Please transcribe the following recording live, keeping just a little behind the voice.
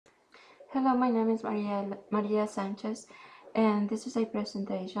Hello, my name is Maria Sanchez, and this is a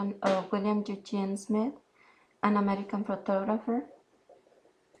presentation of William Eugene Smith, an American photographer.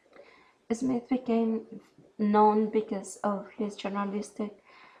 Smith became known because of his journalistic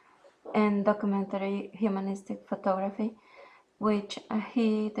and documentary humanistic photography, which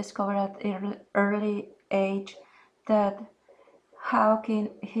he discovered at early age that how can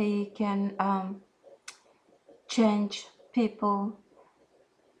he can change people's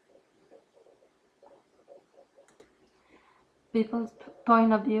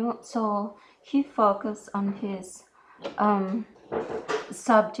point of view. So he focused on his um,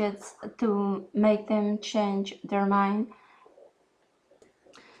 subjects to make them change their mind.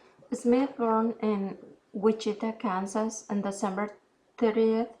 Smith born in Wichita, Kansas on December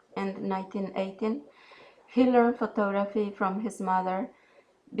 30th, 1918. He learned photography from his mother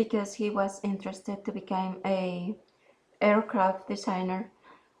because he was interested to become a aircraft designer,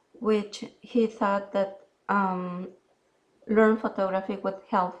 which he thought that learn photography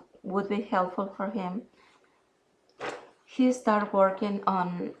would be helpful for him. He started working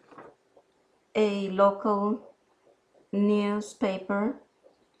on a local newspaper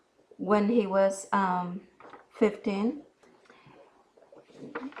when he was 15.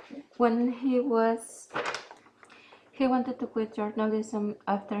 When he wanted to quit journalism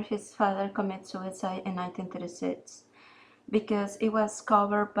after his father committed suicide in 1936 because it was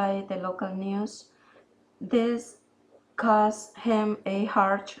covered by the local news. This caused him a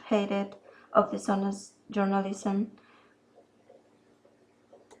harsh hatred of dishonest journalism.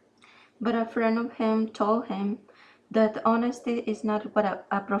 But a friend of him told him that honesty is not what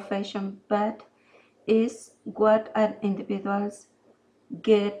a profession, but is what an individual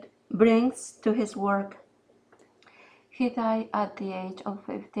brings to his work. He died at the age of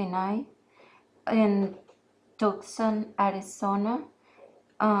 59 in Tucson, Arizona,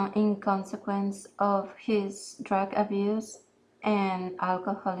 in consequence of his drug abuse and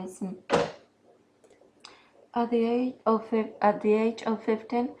alcoholism. At the age of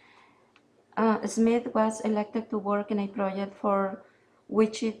 15, Smith was elected to work in a project for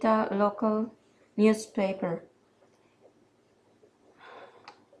Wichita local newspaper.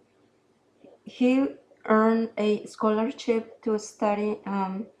 He earned a scholarship to study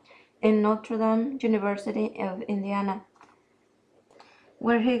in Notre Dame University of Indiana,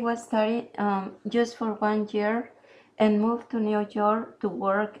 where he was studying just for 1 year and moved to New York to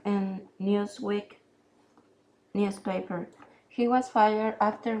work in Newsweek newspaper. He was fired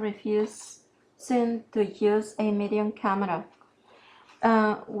after refusing to use a medium camera,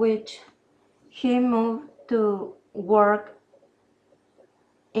 which he moved to work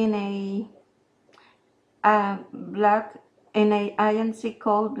in a agency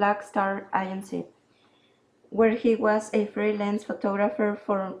called Black Star Agency, where he was a freelance photographer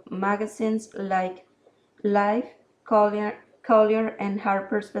for magazines like Life, Collier, and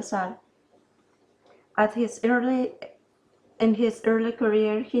Harper's Bazaar. In his early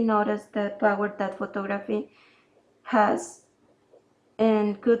career, he noticed the power that photography has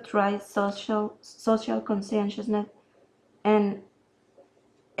and could raise social consciousness and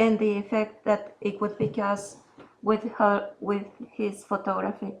the effect that it would cause with his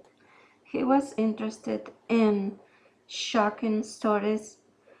photography. He was interested in shocking stories,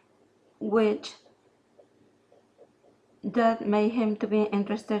 which that made him to be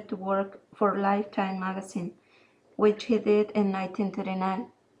interested to work for Lifetime magazine, which he did in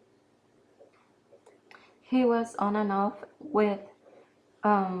 1939. He was on and off with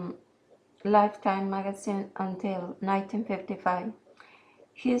um, Lifetime magazine until 1955.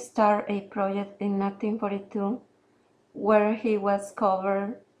 He started a project in 1942 where he was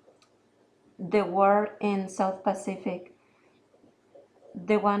covered the war in South Pacific.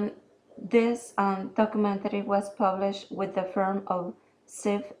 This documentary was published with the firm of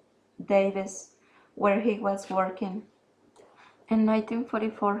Ziff Davis, where he was working. In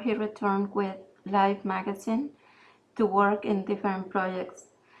 1944, he returned with Life magazine to work in different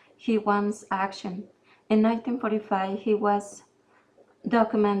projects. He wants action. In 1945, he was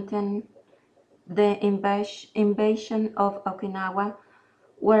documenting the invasion of Okinawa,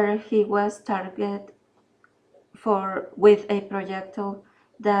 where he was targeted with a projectile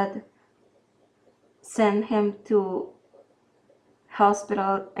that sent him to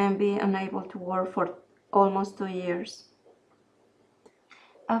hospital and be unable to work for almost 2 years.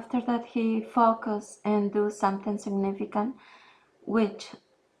 After that, he focused and do something significant, which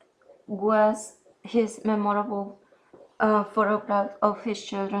was his memorable photograph of his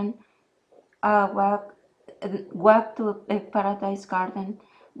children walk to a paradise garden,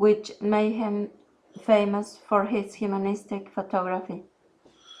 which made him famous for his humanistic photography.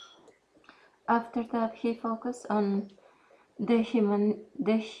 After that, he focused on the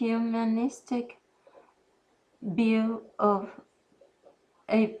humanistic view of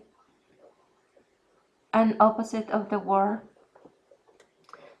a an opposite of the war.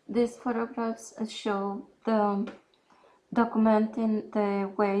 These photographs show the documenting the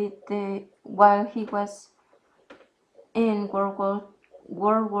way while he was in World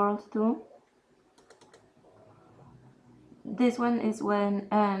War II. This one is when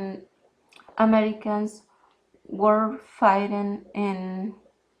Americans were fighting in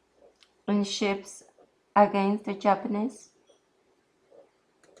ships against the Japanese.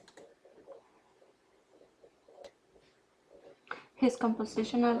 His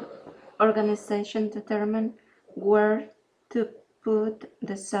compositional organization determined where to put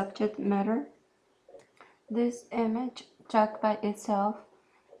the subject matter. This image talked by itself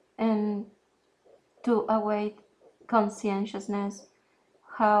and to await conscientiousness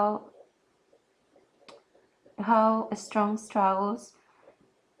how strong struggles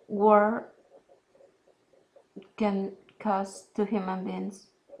war can cause to human beings.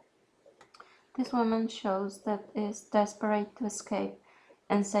 This woman shows that is desperate to escape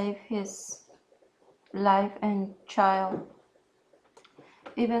and save his life and child.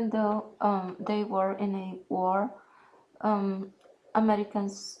 Even though they were in a war,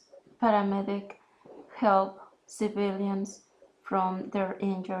 Americans paramedic help civilians from their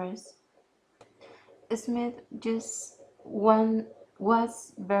injuries. Smith just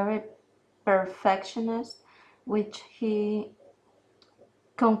was very perfectionist, which he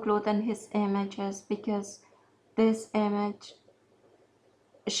concluded in his images, because this image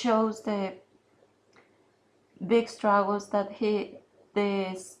shows the big struggles that the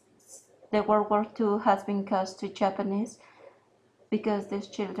World War II has been caused to Japanese, because these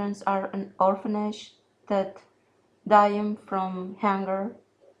children are an orphanage that dying from hunger.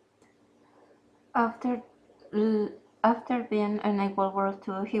 After being in a World War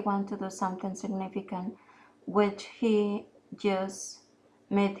II, he wanted to do something significant, which he just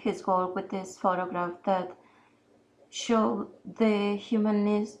made his goal with this photograph that show the human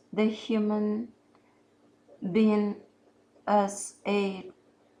being as the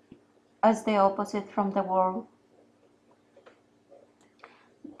opposite from the world.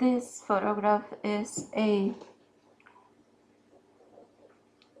 This photograph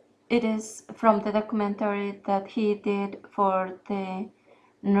it is from the documentary that he did for the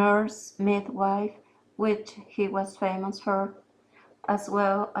nurse midwife, which he was famous for, as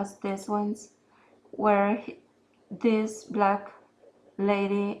well as these ones, where this black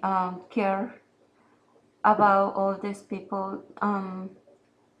lady cared about all these people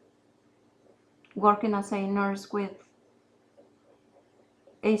working as a nurse with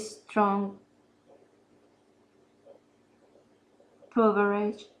a strong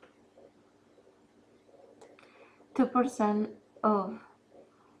privilege. 2% of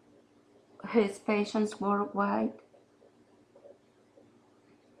his patients worldwide.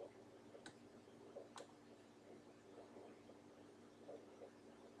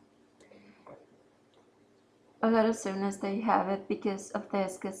 A lot of students, they have it because of the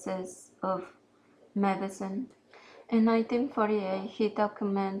escasez of medicine. In 1948, he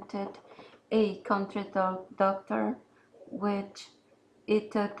documented a country doctor, which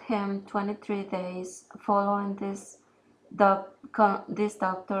it took him 23 days following this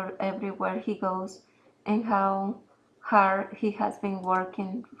doctor everywhere he goes, and how hard he has been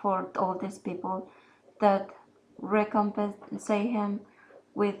working for all these people that recompense him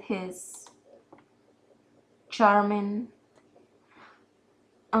with his charming,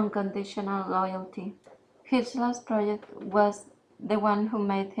 unconditional loyalty. His last project was the one who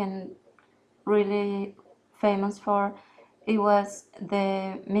made him really famous for. It was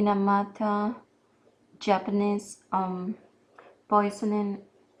the Minamata Japanese poisoning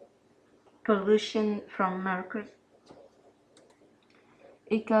pollution from mercury.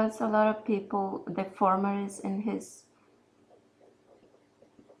 It caused a lot of people deformities in his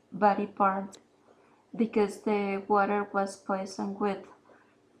body part because the water was poisoned with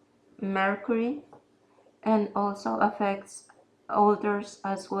mercury, and also affects others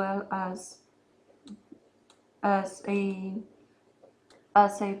as well as a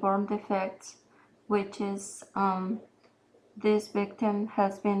born defect, which is this victim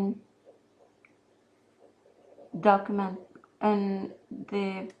has been documented, and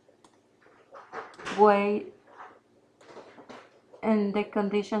the way and the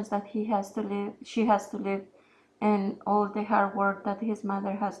conditions that she has to live, and all the hard work that his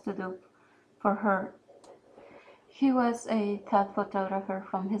mother has to do for her. He was a top photographer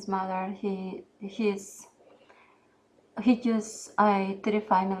from his mother. he used a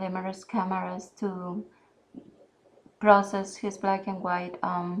 35mm cameras to process his black and white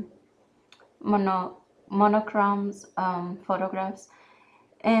monochromes photographs.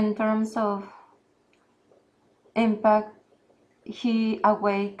 In terms of impact, he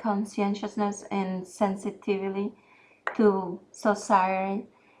awakened conscientiousness and sensitivity to society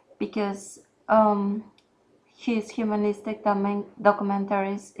because his humanistic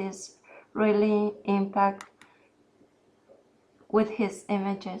documentaries is really impact with his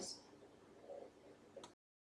images.